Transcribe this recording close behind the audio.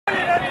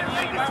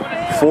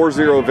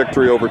4-0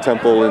 victory over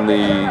Temple in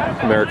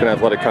the American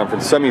Athletic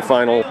Conference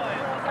semifinal.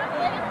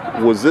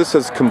 Was this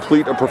as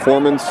complete a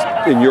performance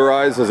in your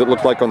eyes as it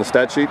looked like on the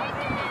stat sheet?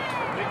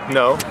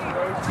 No.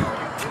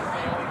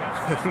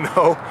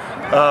 No.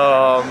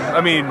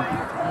 I mean,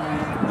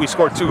 we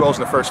scored 2 goals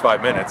in the first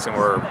 5 minutes, and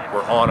we're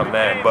on them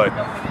then. But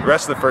the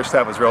rest of the first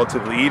half was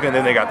relatively even.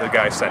 Then they got the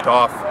guys sent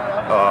off.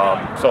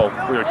 So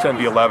we were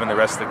 10-11 the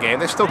rest of the game.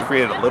 They still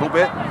created a little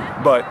bit,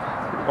 but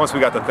once we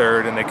got the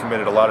third and they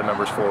committed a lot of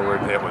numbers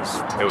forward, it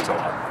was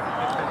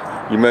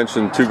over. You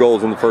mentioned 2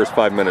 goals in the first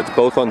 5 minutes,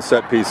 both on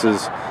set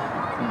pieces.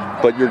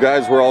 But your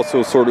guys were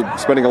also sort of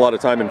spending a lot of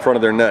time in front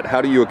of their net.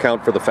 How do you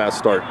account for the fast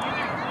start?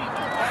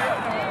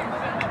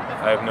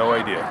 I have no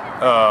idea.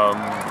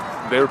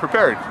 They were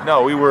prepared.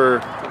 No, we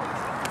were.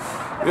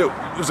 It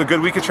was a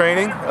good week of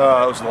training. It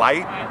was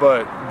light,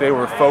 but they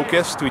were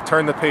focused. We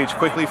turned the page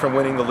quickly from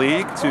winning the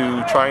league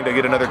to trying to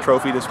get another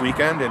trophy this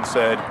weekend, and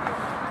said,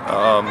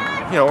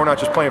 you know, we're not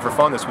just playing for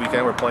fun this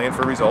weekend. We're playing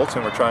for results,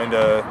 and we're trying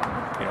to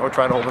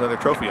hold another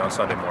trophy on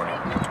Sunday morning.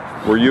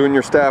 Were you and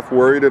your staff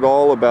worried at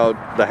all about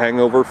the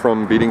hangover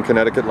from beating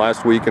Connecticut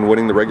last week and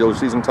winning the regular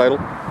season title?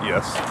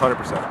 Yes,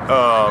 100%.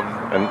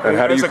 And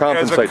how do you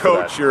compensate for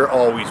that? As a coach, you're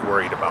always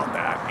worried about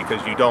that,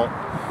 because you don't,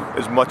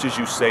 as much as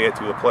you say it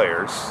to the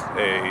players,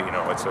 you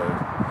know, it's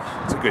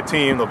a good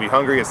team. They'll be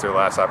hungry. It's their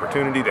last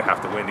opportunity. They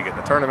have to win to get in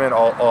the tournament.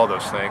 All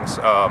those things.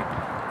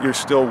 You're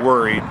still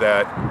worried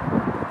that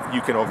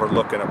you can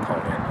overlook an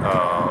opponent.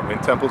 And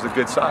Temple's a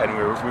good side, and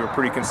we were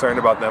pretty concerned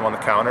about them on the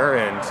counter.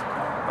 And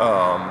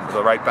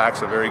the right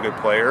back's a very good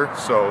player.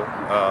 So,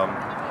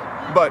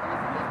 but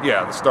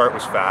yeah, the start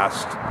was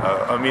fast.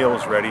 Emil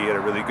was ready. He had a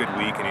really good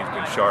week, and he's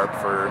been sharp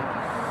for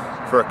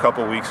a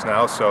couple weeks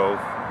now. So,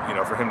 you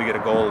know, for him to get a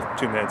goal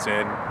 2 minutes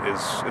in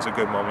is a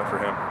good moment for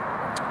him.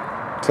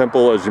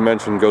 Temple, as you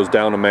mentioned, goes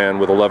down a man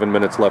with 11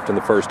 minutes left in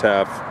the first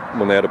half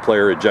when they had a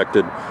player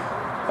ejected.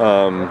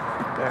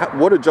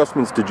 What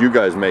adjustments did you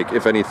guys make,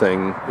 if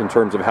anything, in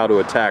terms of how to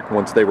attack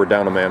once they were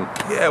down a man?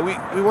 Yeah,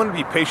 we wanted to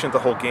be patient the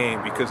whole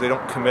game because they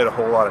don't commit a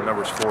whole lot of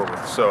numbers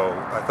forward. So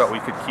I thought we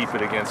could keep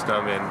it against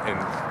them and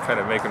kind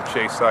of make them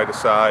chase side to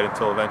side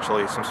until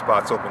eventually some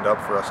spots opened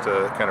up for us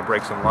to kind of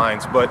break some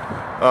lines. But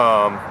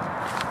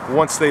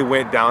once they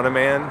went down a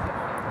man,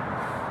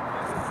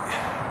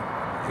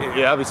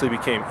 it obviously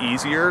became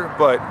easier,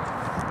 but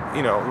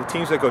you know,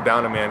 teams that go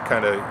down a man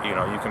kind of, you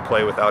know, you can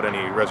play without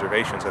any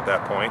reservations at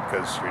that point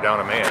because you're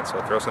down a man.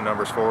 So throw some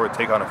numbers forward,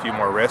 take on a few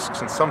more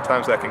risks, and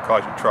sometimes that can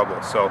cause you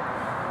trouble. So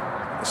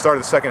at the start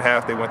of the second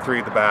half, they went 3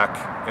 at the back,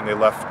 and they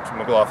left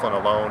McLaughlin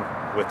alone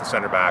with the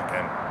center back,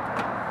 and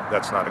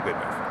that's not a good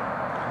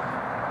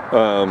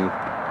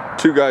move.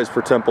 2 guys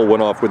for Temple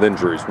went off with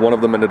injuries. One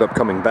of them ended up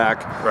coming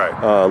back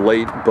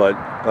late, but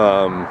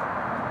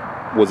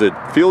was it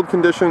field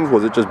conditions?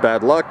 Was it just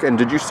bad luck? And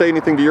did you say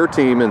anything to your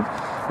team? And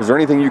is there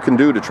anything you can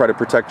do to try to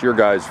protect your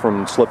guys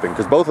from slipping?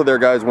 Because both of their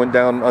guys went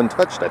down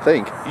untouched, I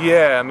think.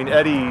 Yeah, I mean,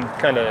 Eddie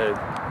kind of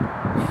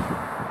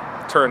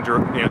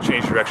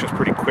changed directions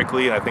pretty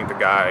quickly, and I think the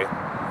guy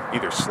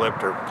either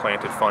slipped or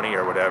planted funny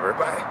or whatever.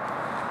 But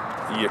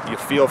you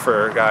feel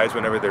for guys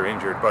whenever they're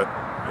injured, but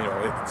you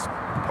know, it's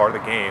part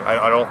of the game.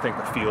 I don't think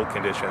the field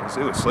conditions,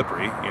 it was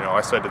slippery. You know,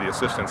 I said to the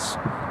assistants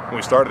when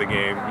we started the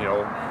game, you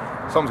know,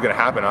 something's going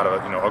to happen out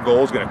of, you know, a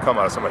goal's going to come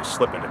out of somebody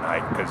slipping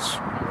tonight, because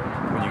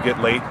when you get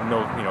late,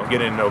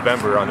 get in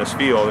November on this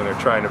field and they're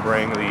trying to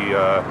bring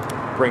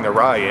the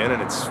rye in,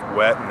 and it's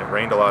wet and it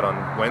rained a lot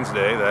on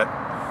Wednesday, that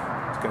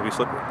it's going to be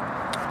slippery.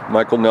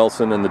 Michael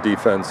Nelson and the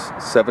defense,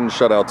 7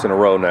 shutouts in a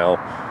row now.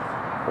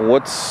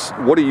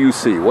 What do you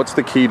see? What's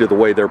the key to the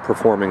way they're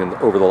performing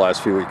over the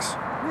last few weeks?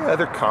 Yeah,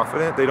 they're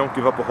confident. They don't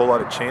give up a whole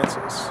lot of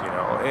chances, you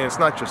know. And it's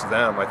not just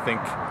them. I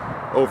think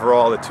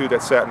overall, the 2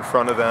 that sat in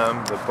front of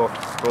them,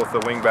 both the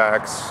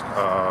wingbacks,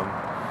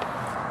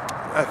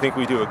 I think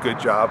we do a good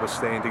job of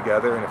staying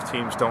together. And if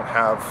teams don't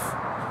have,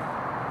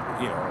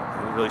 you know,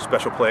 a really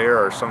special player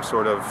or some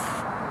sort of,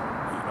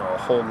 you know, a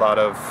whole lot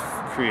of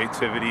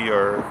creativity,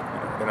 or you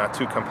know, they're not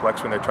too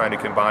complex when they're trying to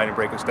combine and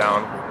break us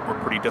down, we're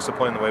pretty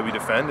disciplined in the way we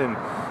defend and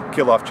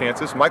kill off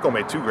chances. Michael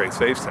made 2 great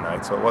saves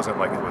tonight, so it wasn't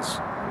like it was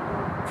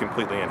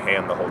completely in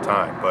hand the whole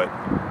time. But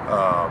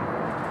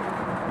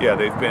yeah,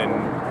 they've been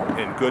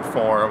in good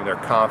form. They're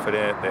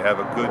confident. They have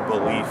a good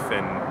belief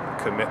and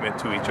commitment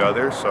to each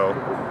other. So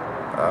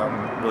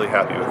I'm really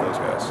happy with those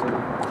guys.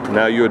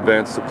 Now you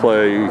advance to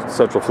play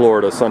Central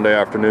Florida Sunday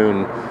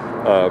afternoon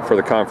for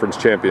the conference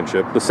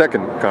championship, the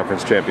second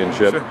conference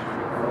championship. Sure.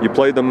 You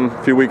played them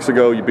a few weeks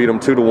ago. You beat them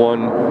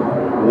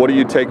 2-1. What do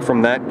you take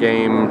from that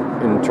game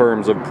in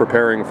terms of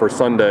preparing for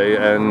Sunday,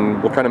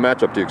 and what kind of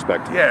matchup do you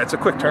expect? Yeah, it's a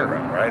quick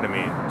turnaround, right? I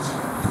mean, it's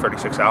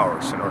 36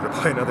 hours in order to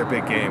play another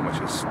big game, which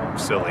is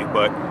silly.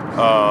 But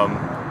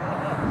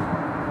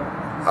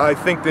I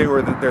think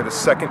they're the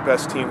second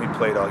best team we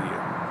played all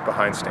year,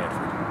 behind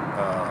Stanford.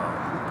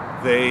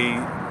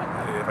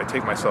 If I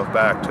take myself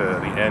back to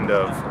the end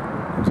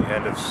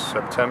of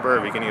September,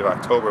 beginning of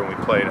October when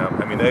we played them,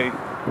 I mean,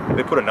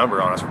 they put a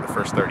number on us for the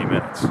first 30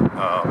 minutes,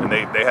 and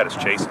they had us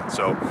chasing.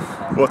 So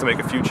we'll have to make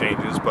a few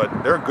changes,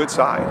 but they're a good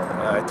side.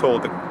 I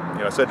told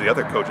I said to the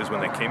other coaches when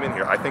they came in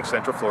here, I think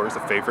Central Florida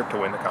is the favorite to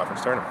win the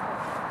conference tournament.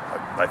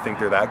 I think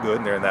they're that good,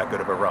 and they're in that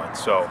good of a run.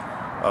 So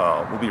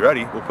we'll be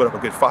ready. We'll put up a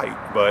good fight,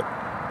 but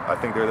I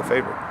think they're the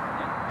favorite.